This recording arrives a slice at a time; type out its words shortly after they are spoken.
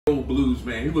old blues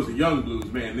man. He was a young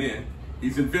blues man then.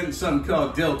 He's inventing something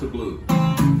called Delta blues.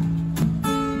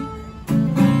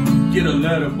 Get a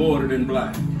letter bordered in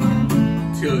black.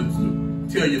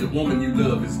 Tell you the woman you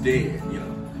love is dead, you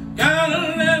know. Got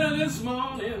a letter this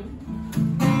morning.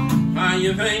 Find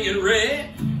your thing in red.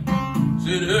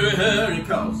 Said hurry,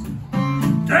 cause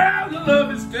girl, the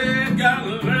love is dead. Got a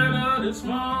letter this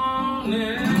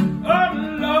morning. Oh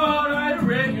Lord, I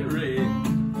read it red.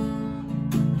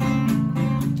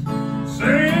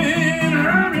 Saying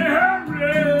hurry,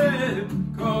 hurry,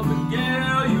 cause the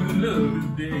girl you love is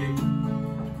dead.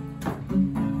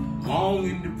 Long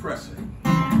and depressing.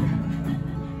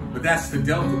 But that's the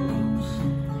Delta blues.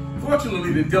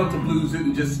 Fortunately, the Delta blues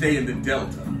didn't just stay in the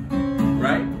Delta,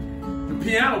 right? The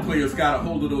piano players got a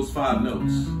hold of those 5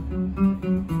 notes.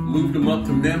 Moved them up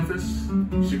to Memphis,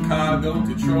 Chicago,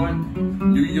 Detroit,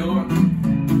 New York.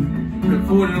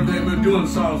 Before them, they were doing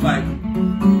songs like,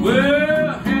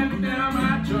 well, hand me down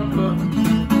my jumper,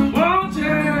 won't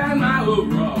tear my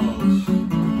overalls.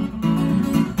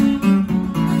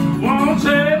 Won't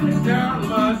tear me down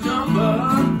my jumper,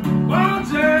 won't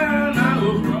tear my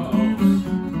overalls.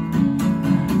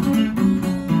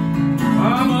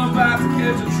 I'm about to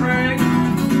catch a train,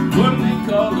 what they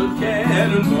call a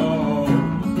cannonball.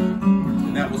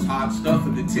 And that was hot stuff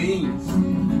in the teens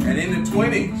and in the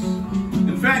 20s.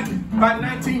 In fact, by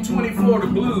 1924, the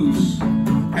blues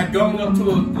had gone up to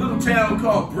a little town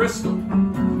called Bristol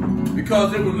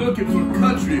because they were looking for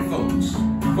country folks.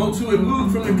 Folks who had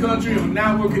moved from the country and were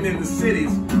now working in the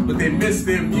cities, but they missed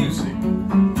their music.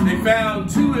 They found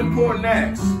 2 important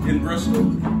acts in Bristol.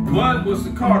 One was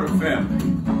the Carter family.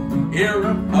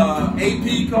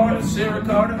 A.P. Carter, Sarah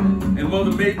Carter, and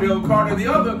Mother Maybelle Carter. The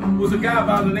other was a guy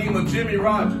by the name of Jimmy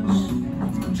Rogers.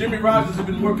 Jimmy Rogers had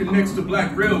been working next to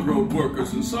black railroad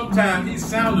workers, and sometimes he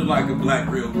sounded like a black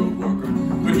railroad worker,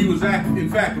 but he was in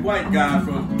fact a white guy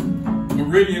from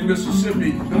Meridian,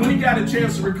 Mississippi. And when he got a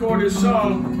chance to record his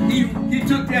song, he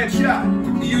took that shot.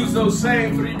 He used those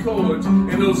same 3 chords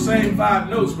and those same 5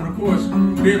 notes, but of course,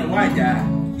 being a white guy,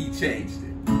 he changed it.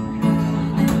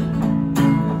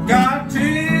 Got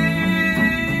T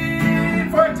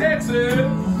for Texas,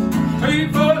 T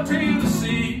for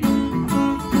Tennessee.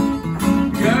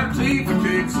 Got T for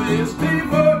Texas, T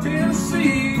for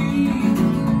Tennessee.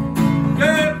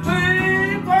 Got T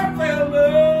for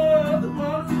fella, the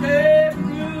one who gave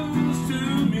blues to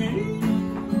me.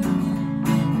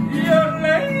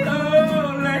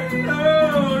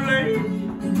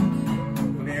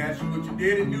 When they ask you what you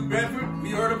did in New Bedford, we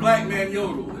heard a black man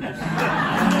yodel.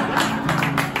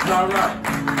 All right.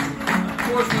 Of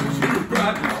course, when Jimmy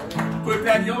Rogers put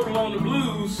that yodel on the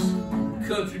blues,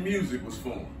 country music was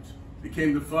formed.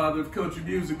 Became the father of country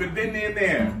music. But then in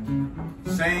there,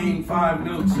 same 5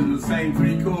 notes and the same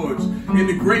 3 chords. In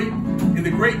the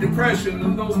Great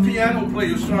Depression, those piano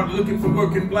players started looking for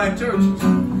work in black churches.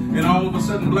 And all of a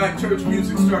sudden, black church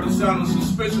music started sounding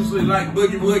suspiciously like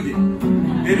boogie woogie.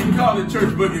 They didn't call it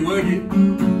church boogie woogie,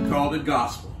 called it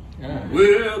gospel.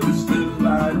 Well, this little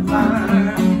light of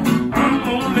mine, I'm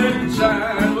gonna let it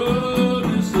shine. Oh,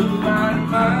 this little light of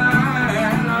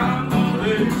mine, I'm gonna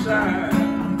let it shine.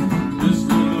 This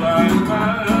little light of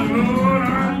mine, Lord,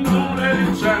 I'm gonna let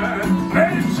it shine.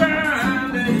 Let it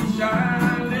shine, let it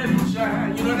shine, let it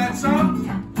shine. You know that song?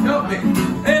 Help me.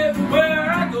 Everywhere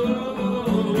I go,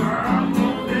 I'm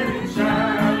gonna let it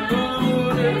shine.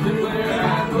 Lord, everywhere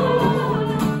I go,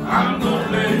 I'm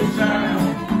gonna let it shine.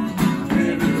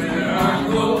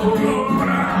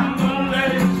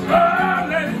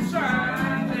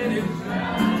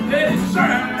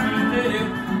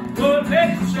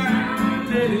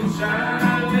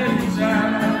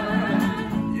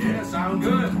 Yeah, sound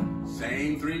good.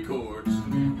 Same 3 chords,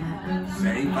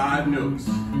 same 5 notes.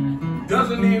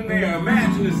 Doesn't end there.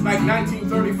 Imagine it's like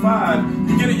 1935.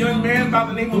 You get a young man by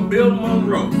the name of Bill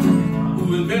Monroe,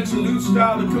 who invents a new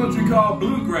style of country called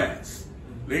bluegrass.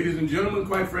 Ladies and gentlemen,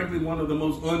 quite frankly, one of the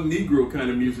most un-Negro kind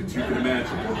of music you can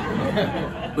imagine.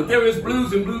 But there is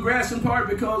blues and bluegrass in part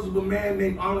because of a man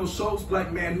named Arnold Schultz,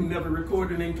 black man who never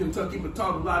recorded in Kentucky but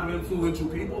taught a lot of influential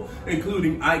people,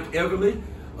 including Ike Everly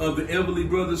of the Everly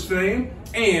Brothers fame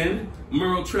and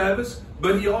Merle Travis.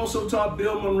 But he also taught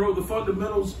Bill Monroe the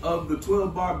fundamentals of the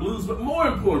 12-bar blues. But more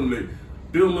importantly,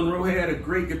 Bill Monroe had a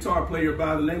great guitar player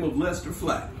by the name of Lester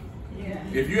Flatt. Yeah.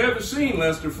 If you ever seen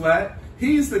Lester Flatt,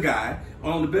 he's the guy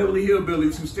on the Beverly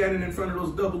Hillbillies who's standing in front of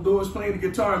those double doors playing the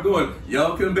guitar going,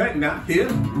 y'all come back now, here.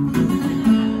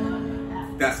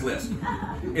 That's Lester.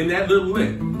 In that little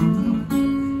lick,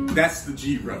 that's the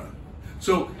G run.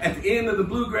 So at the end of the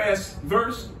bluegrass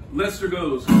verse, Lester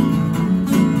goes,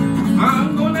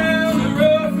 I'm going down the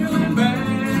road feeling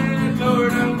bad, Lord.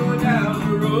 Lord, I'm going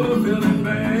down the road feeling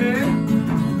bad.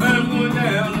 I'm going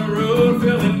down the road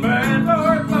feeling bad.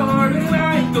 Lord, Lord, and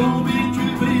I ain't gonna be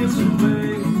tripping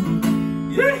away.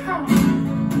 Yeah.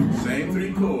 Same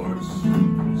 3 chords,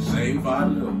 same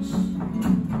 5 notes.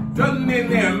 Doesn't in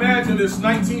there. Imagine this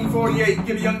 1948.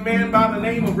 Get a young man by the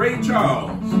name of Ray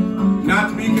Charles.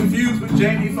 Not to be confused with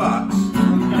Jamie Foxx.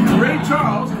 Ray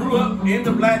Charles grew up in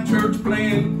the black church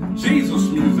playing Jesus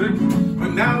music,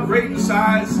 but now Ray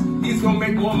decides he's going to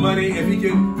make more money if he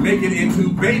can make it into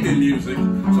baby music.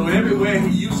 So everywhere he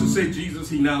used to say Jesus,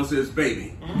 he now says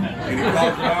baby. And he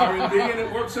calls it R&B, and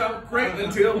it works out great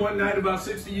until one night about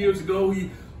 60 years ago,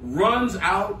 he runs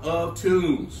out of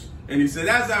tunes. And he said,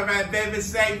 that's all right, baby,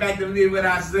 sing back to me what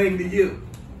I sing to you.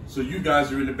 So you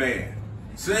guys are in the band.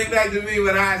 Sing back to me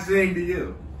what I sing to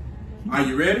you. Are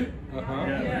you ready? Uh-huh.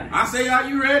 Yeah. I say, are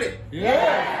you ready?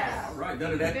 Yes. All right,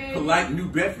 none of that polite New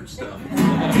Bedford stuff.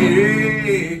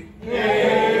 Hey,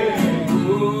 Hey.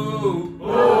 ooh,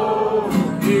 Oh.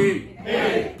 hey,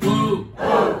 Hey. ooh,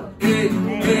 hey,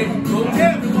 hey. Oh,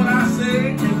 tell me what I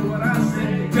say. Tell me what I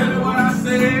say. Tell me what I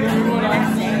say. Tell me what I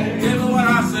say. Tell me what I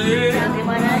say. Tell me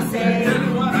what I say. Tell me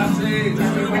what I say.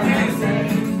 Tell me what I say.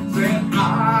 Say, I.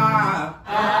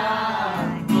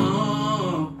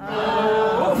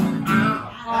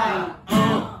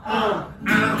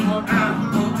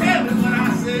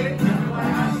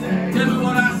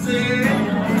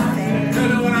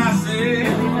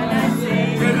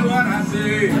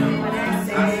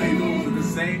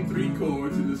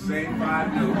 Same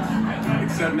 5 notes,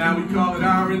 except now we call it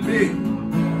R&B.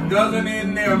 Doesn't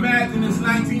end there. Imagine it's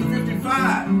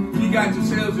 1955. You got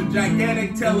yourselves a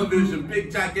gigantic television,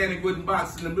 big gigantic wooden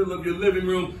box in the middle of your living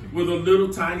room with a little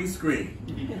tiny screen.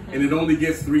 And it only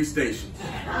gets 3 stations.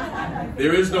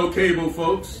 There is no cable,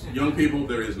 folks. Young people,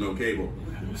 there is no cable.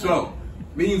 So,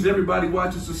 means everybody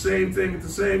watches the same thing at the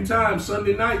same time.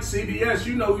 Sunday night, CBS,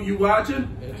 you know who you watching.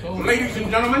 Ladies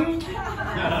and gentlemen,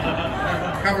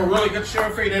 have a really good show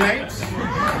for you tonight.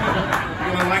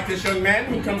 You're gonna like this young man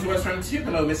who comes to us from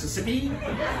Tupelo, Mississippi,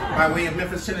 by way of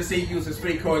Memphis, Tennessee, uses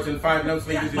 3 chords and 5 notes,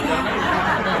 ladies and gentlemen.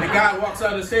 And the guy walks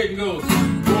out on the stage and goes,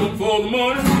 going for the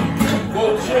money,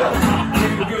 for the show,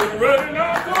 get ready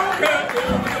now for the cat.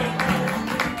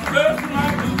 That's my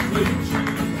good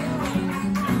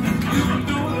you've been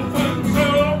doing the fun so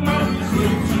much,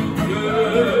 sweet shoes,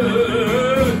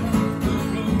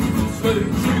 sweet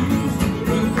shoes,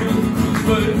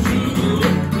 sweet shoes,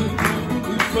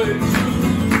 sweet shoes.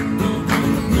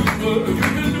 You've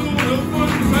been doing the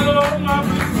fun so much,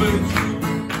 sweet shoes.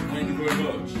 Thank you very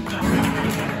much.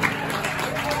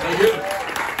 Thank you.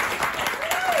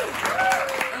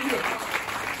 Thank you.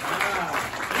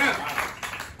 Now,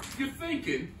 you're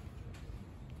thinking,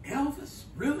 Elvis,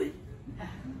 really?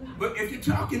 But if you're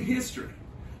talking history,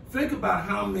 think about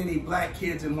how many black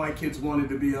kids and white kids wanted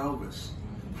to be Elvis.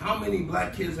 How many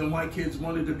black kids and white kids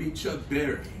wanted to be Chuck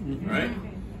Berry, right?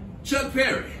 Chuck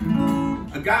Berry,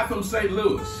 a guy from St.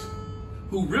 Louis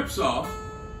who rips off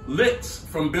licks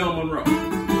from Bill Monroe.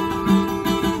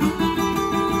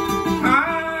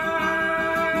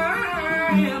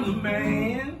 I am the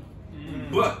man,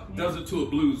 but does it to a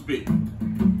blues beat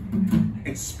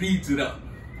and speeds it up,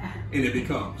 and it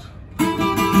becomes.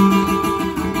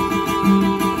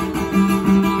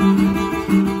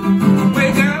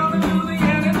 Way down in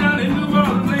Louisiana, down in New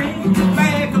Orleans,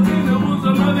 back up in the woods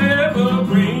of an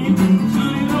evergreen.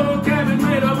 Shooting old cabin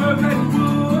made of earth and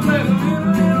wood, like a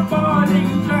little boy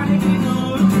nigga trying to get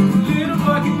good. Little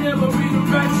boy can never read or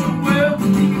write so well. He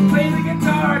can play the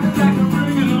guitar just like a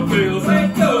ringing of bells. Say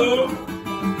go,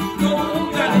 go,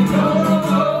 Johnny, go,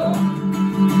 go,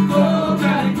 go,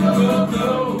 Johnny, go, go.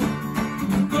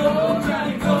 Go,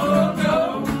 Johnny, go, go.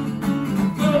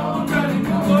 Go, Johnny,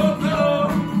 go, go.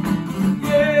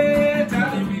 Yeah,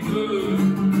 Johnny be good.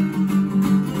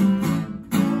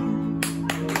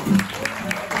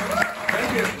 Thank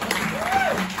you.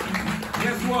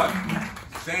 Guess what?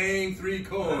 Same 3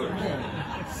 chords.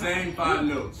 Same 5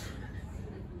 notes.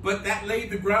 But that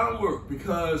laid the groundwork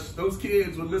because those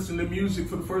kids would listen to music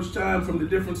for the first time from the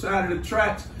different side of the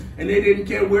tracks, and they didn't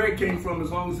care where it came from as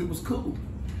long as it was cool.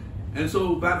 And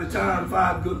so by the time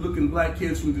 5 good-looking black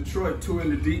kids from Detroit touring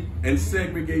the deep and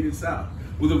segregated South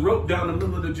with a rope down the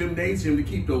middle of the gymnasium to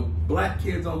keep the black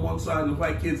kids on one side and the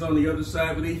white kids on the other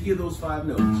side, but they hear those 5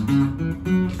 notes.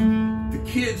 The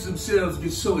kids themselves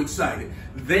get so excited,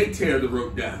 they tear the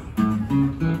rope down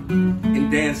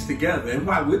and dance together. And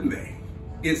why wouldn't they?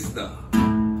 It's the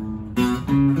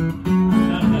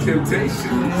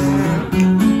Temptations.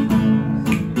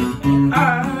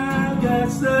 I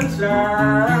got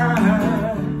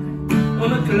sunshine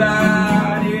on a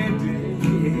cloudy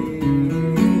day.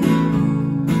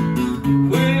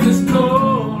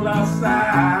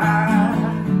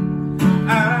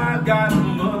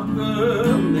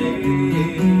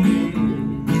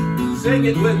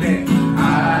 Sing it with me.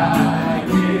 I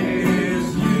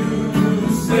guess you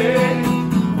say,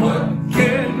 what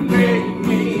can make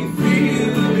me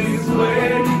feel this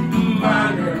way?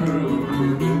 My girl,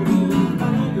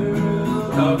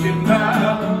 talking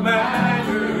about my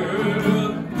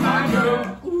girl, my girl.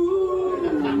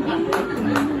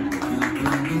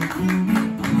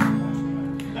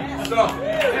 So,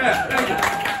 yeah, thank you.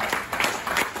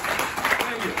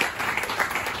 Thank you.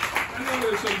 I know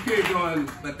there's some kid going,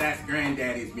 but that's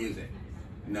granddaddy's music.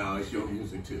 No, it's your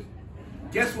music too.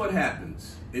 Guess what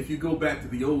happens if you go back to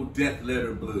the old Death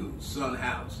Letter Blues, Son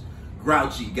House,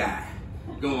 grouchy guy,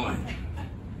 going,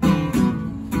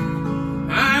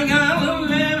 I got a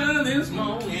letter this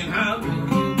morning, how do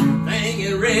you think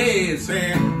it read,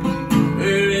 said,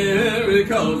 hurry, hurry,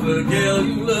 cause the girl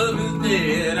you love is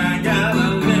dead. I got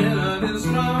a letter this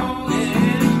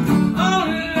morning, oh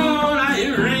Lord, I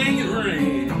hear ring and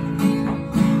ring,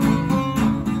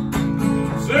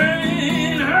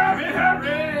 saying, hurry,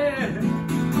 hurry,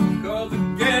 cause the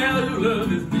girl you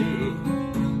love is dead.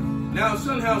 Now,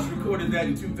 Sunhouse recorded that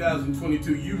in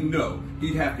 2022. You know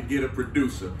he'd have to get a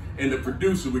producer, and the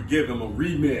producer would give him a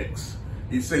remix.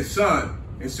 He'd say, son,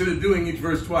 instead of doing each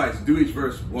verse twice, do each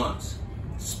verse once.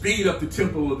 Speed up the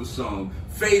tempo of the song,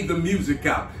 fade the music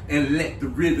out, and let the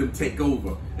rhythm take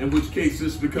over. In which case,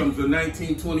 this becomes the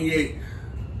 1928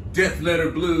 Death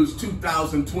Letter Blues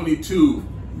 2022,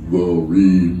 the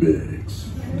remix.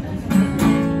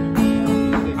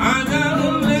 I got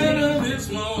a letter this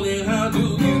morning, how do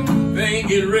you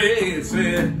think it read?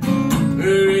 Said,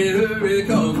 hurry, hurry,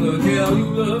 cause the girl you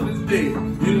love is dead.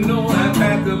 You know I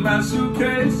packed up my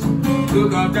suitcase,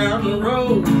 took off down the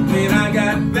road. When I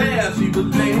got there, she was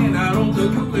laying out on the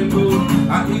cooling board.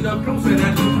 I eat up close and I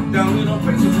looked down in her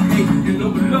face and said, hey, you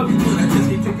know I love you, but I just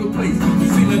can't take your place. You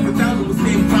seem like a thousand was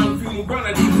standing trying to funeral ground.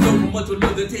 I didn't know how much I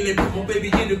love until they put my baby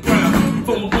in the ground.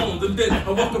 Before my bones and then I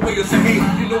walked away and said, hey,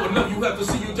 you know I love you, have to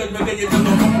see you judgment day. And I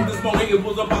woke up this morning, it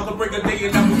was about to break a day,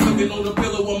 and I was looking on the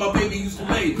pillow where my baby used to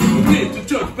lay. We went to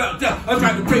church about that. I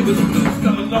tried to pray, but the blues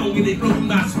come along and they blow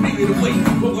my spirit away.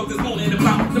 Woke up this morning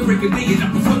about the break of day, and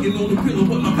I was hugging on the pillow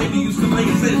where my baby used to lay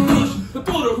and said, hush. I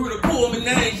thought I heard a